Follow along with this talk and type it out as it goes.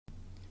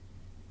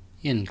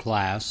In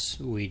class,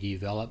 we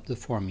developed the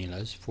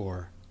formulas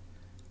for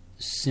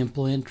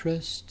simple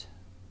interest,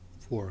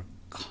 for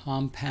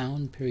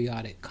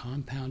periodic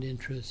compound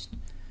interest,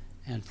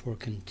 and for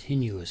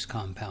continuous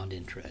compound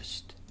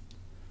interest.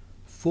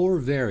 4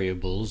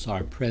 variables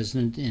are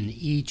present in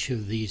each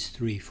of these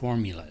 3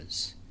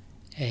 formulas.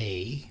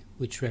 A,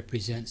 which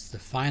represents the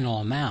final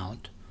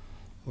amount,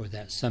 or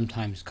that's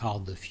sometimes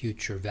called the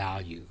future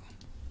value.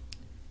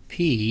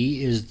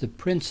 P is the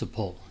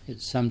principal.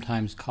 It's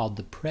sometimes called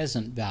the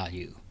present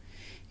value.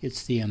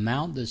 It's the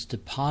amount that's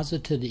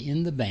deposited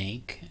in the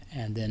bank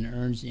and then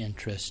earns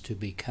interest to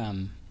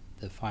become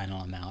the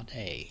final amount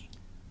A.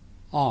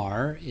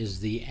 R is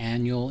the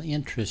annual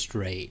interest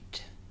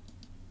rate.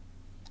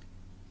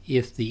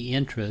 If the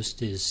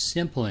interest is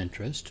simple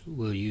interest,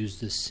 we'll use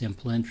the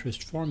simple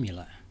interest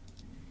formula.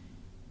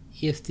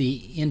 If the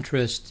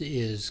interest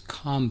is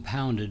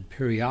compounded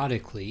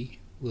periodically,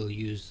 we'll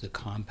use the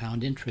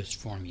compound interest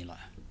formula.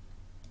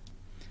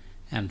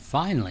 And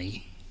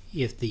finally,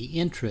 if the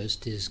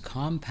interest is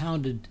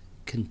compounded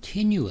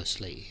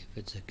continuously, if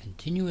it's a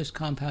continuous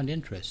compound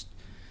interest,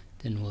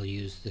 then we'll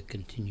use the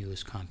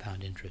continuous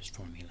compound interest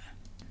formula.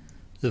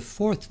 The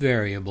 4th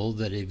variable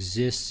that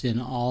exists in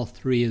all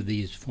 3 of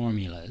these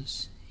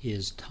formulas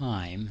is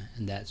time,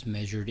 and that's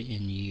measured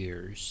in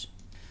years.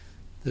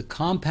 The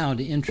compound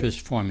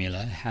interest formula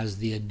has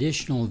the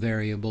additional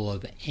variable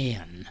of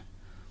n,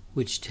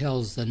 which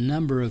tells the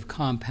number of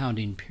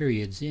compounding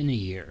periods in a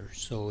year.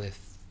 So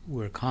if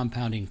we're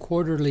compounding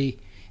quarterly,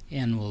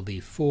 n will be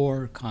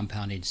 4.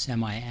 Compounding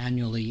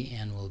semi-annually,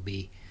 n will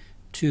be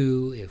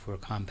 2. If we're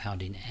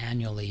compounding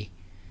annually,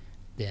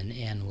 then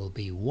n will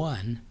be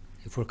 1.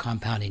 If we're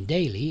compounding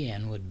daily,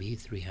 n would be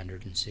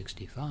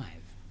 365.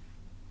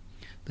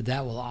 But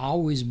that will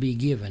always be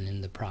given in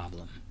the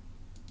problem.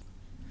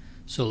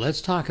 So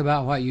let's talk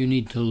about what you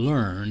need to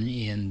learn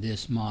in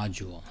this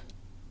module.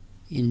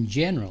 In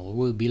general,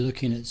 we'll be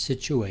looking at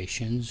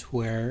situations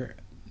where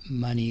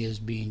money is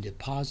being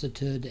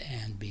deposited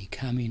and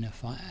becoming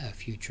a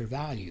future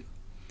value.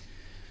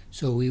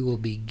 So we will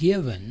be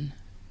given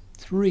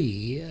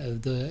 3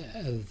 of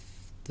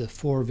the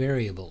 4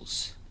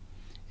 variables,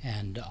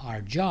 and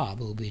our job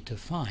will be to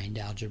find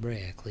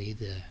algebraically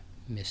the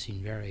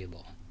missing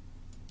variable.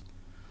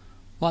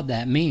 What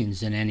that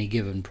means in any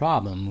given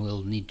problem,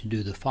 we'll need to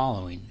do the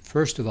following.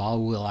 First of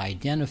all, we'll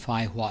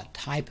identify what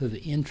type of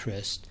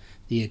interest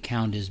the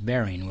account is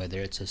bearing, whether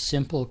it's a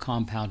simple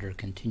compound or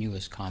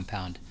continuous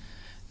compound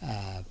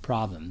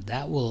problem.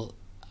 That will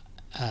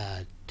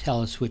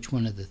tell us which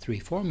one of the 3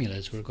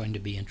 formulas we're going to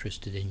be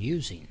interested in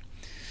using.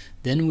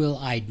 Then we'll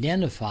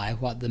identify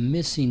what the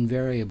missing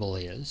variable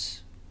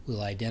is.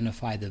 We'll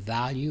identify the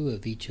value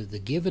of each of the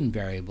given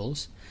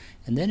variables,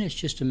 and then it's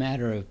just a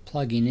matter of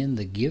plugging in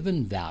the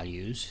given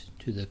values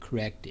to the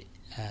correct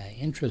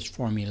interest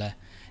formula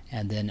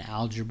and then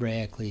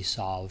algebraically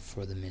solve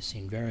for the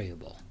missing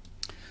variable.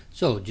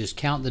 So just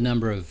count the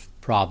number of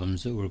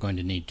problems that we're going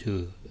to need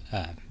to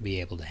be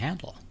able to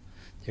handle.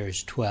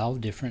 There's 12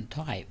 different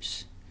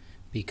types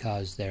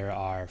because there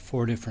are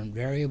 4 different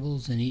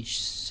variables in each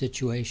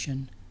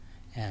situation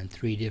and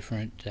 3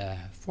 different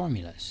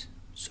formulas.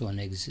 So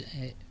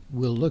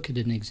we'll look at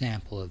an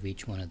example of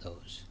each one of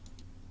those.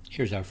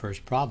 Here's our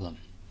first problem.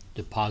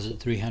 Deposit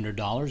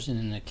 $300 in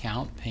an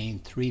account paying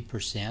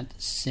 3%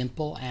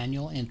 simple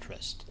annual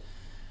interest.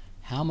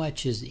 How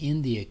much is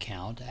in the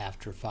account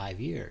after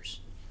 5 years?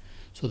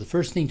 So the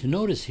first thing to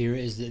notice here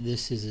is that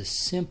this is a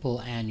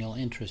simple annual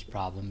interest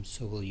problem,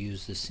 so we'll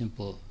use the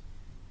simple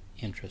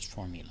interest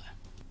formula.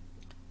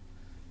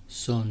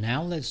 So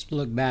now let's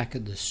look back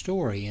at the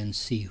story and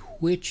see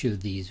which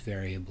of these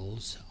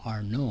variables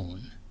are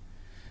known.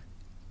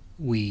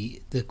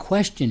 The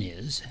question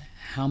is,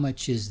 how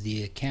much is in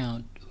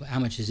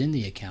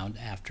the account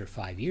after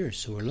 5 years?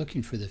 So we're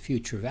looking for the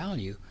future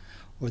value,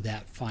 or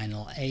that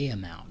final A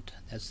amount.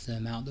 That's the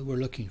amount that we're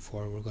looking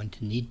for. We're going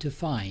to need to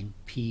find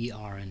P,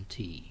 R, and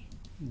T.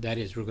 That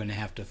is, we're going to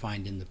have to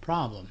find in the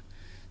problem.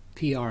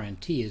 P, R, and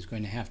T is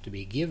going to have to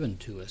be given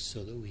to us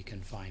so that we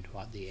can find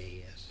what the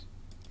A is.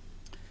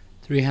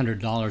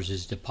 $300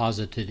 is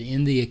deposited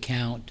in the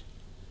account,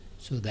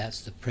 so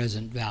that's the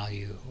present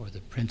value, or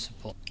the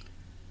principal.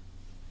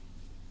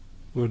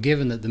 We're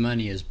given that the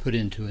money is put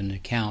into an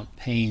account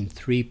paying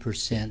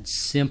 3%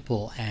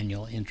 simple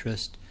annual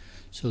interest,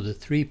 so the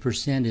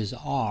 3% is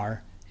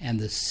R, and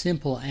the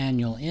simple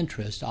annual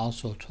interest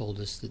also told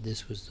us that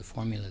this was the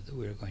formula that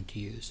we were going to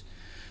use.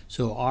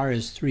 So R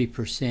is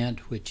 3%,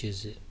 which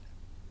is,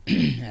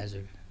 as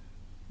a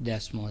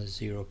decimal, is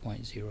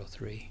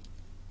 0.03.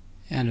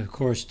 And of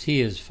course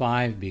T is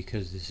 5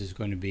 because this is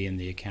going to be in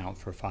the account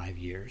for 5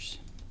 years.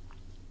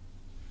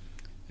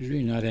 There's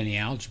really not any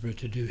algebra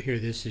to do here.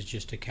 This is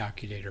just a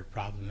calculator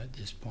problem at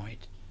this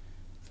point.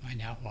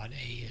 Find out what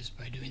A is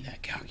by doing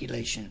that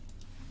calculation.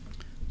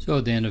 So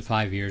at the end of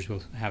 5 years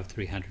we'll have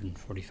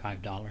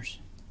 $345.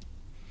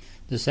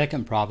 The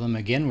second problem,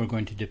 again we're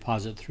going to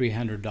deposit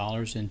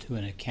 $300 into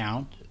an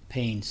account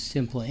paying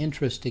simple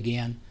interest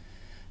again,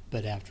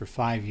 but after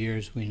 5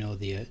 years we know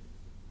the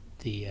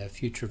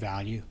future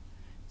value.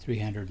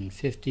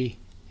 350,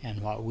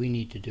 and what we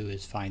need to do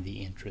is find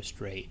the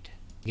interest rate.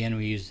 Again,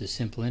 we use the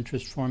simple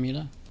interest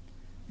formula.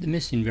 The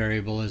missing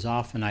variable is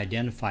often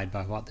identified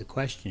by what the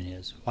question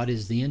is. What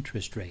is the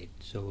interest rate?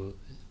 So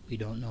we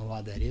don't know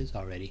what that is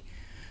already.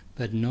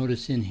 But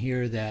notice in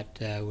here that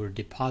we're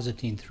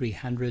depositing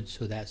 300,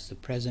 so that's the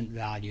present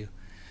value.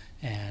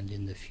 And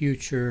in the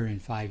future, in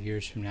 5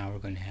 years from now, we're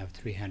going to have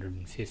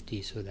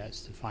 350, so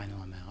that's the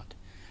final amount.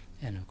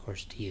 And of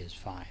course, t is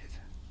 5.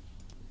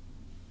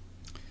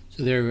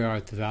 So there we are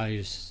with the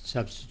values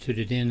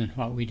substituted in, and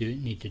what we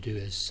need to do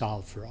is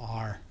solve for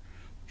r.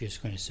 We're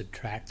just going to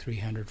subtract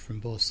 300 from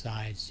both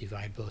sides,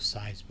 divide both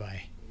sides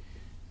by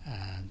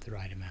the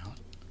right amount.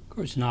 Of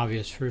course, an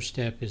obvious first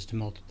step is to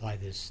multiply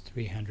this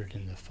 300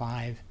 and the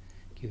 5,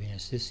 giving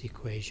us this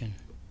equation.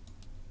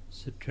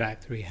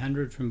 Subtract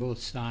 300 from both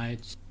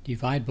sides,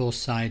 divide both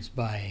sides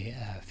by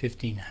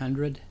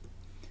 1500,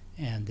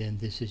 and then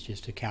this is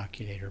just a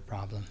calculator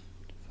problem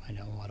to find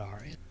out what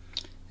r is.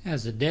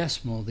 As a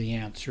decimal, the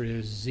answer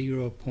is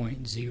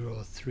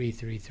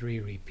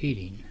 0.0333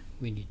 repeating.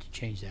 We need to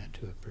change that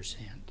to a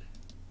percent.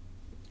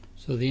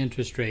 So the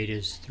interest rate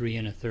is 3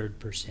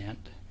 1/3%.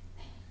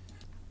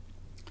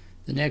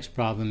 The next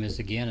problem is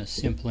again a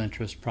simple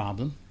interest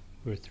problem.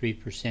 We're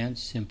 3%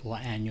 simple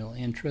annual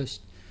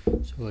interest,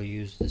 so we'll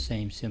use the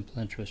same simple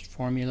interest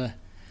formula.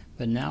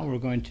 But now we're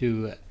going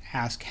to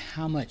ask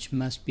how much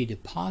must be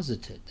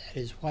deposited. That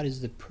is, what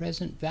is the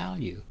present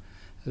value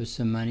of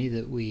some money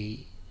that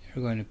we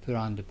are going to put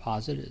on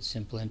deposit at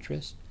simple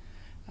interest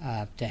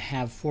to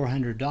have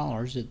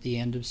 $400 at the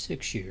end of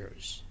 6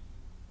 years.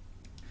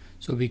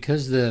 So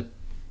because the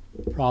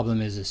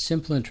problem is a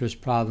simple interest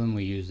problem,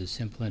 we use the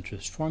simple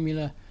interest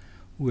formula.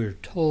 We're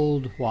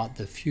told what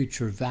the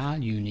future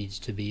value needs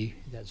to be.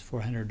 That's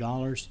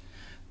 $400.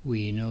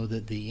 We know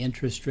that the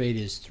interest rate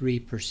is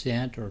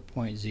 3%, or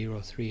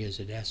 0.03 as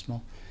a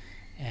decimal,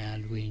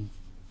 and we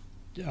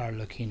are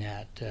looking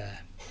at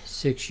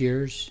 6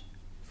 years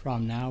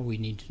from now. We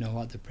need to know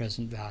what the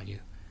present value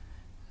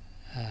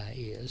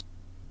is.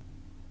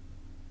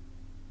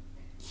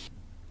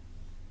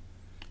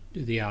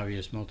 Do the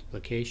obvious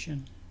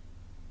multiplication.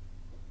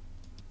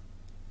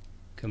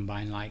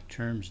 Combine like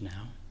terms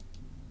now.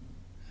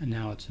 And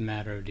now it's a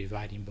matter of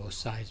dividing both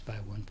sides by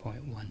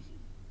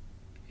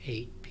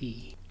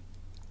 1.18p.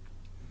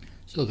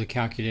 So the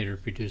calculator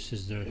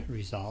produces the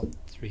result,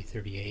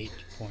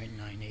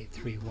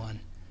 338.9831.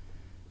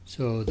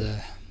 So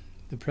the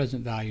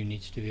present value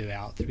needs to be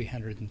about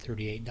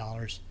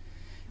 $338.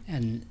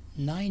 And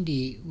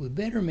we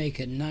better make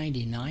it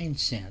 99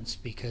 cents,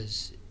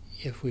 because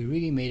if we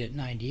really made it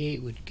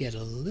 98, we'd get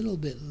a little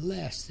bit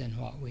less than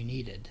what we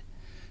needed.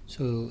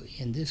 So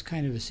in this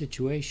kind of a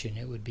situation,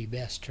 it would be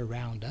best to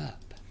round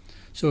up.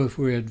 So if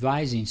we're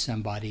advising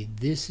somebody,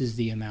 this is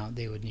the amount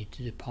they would need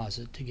to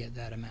deposit to get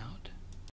that amount.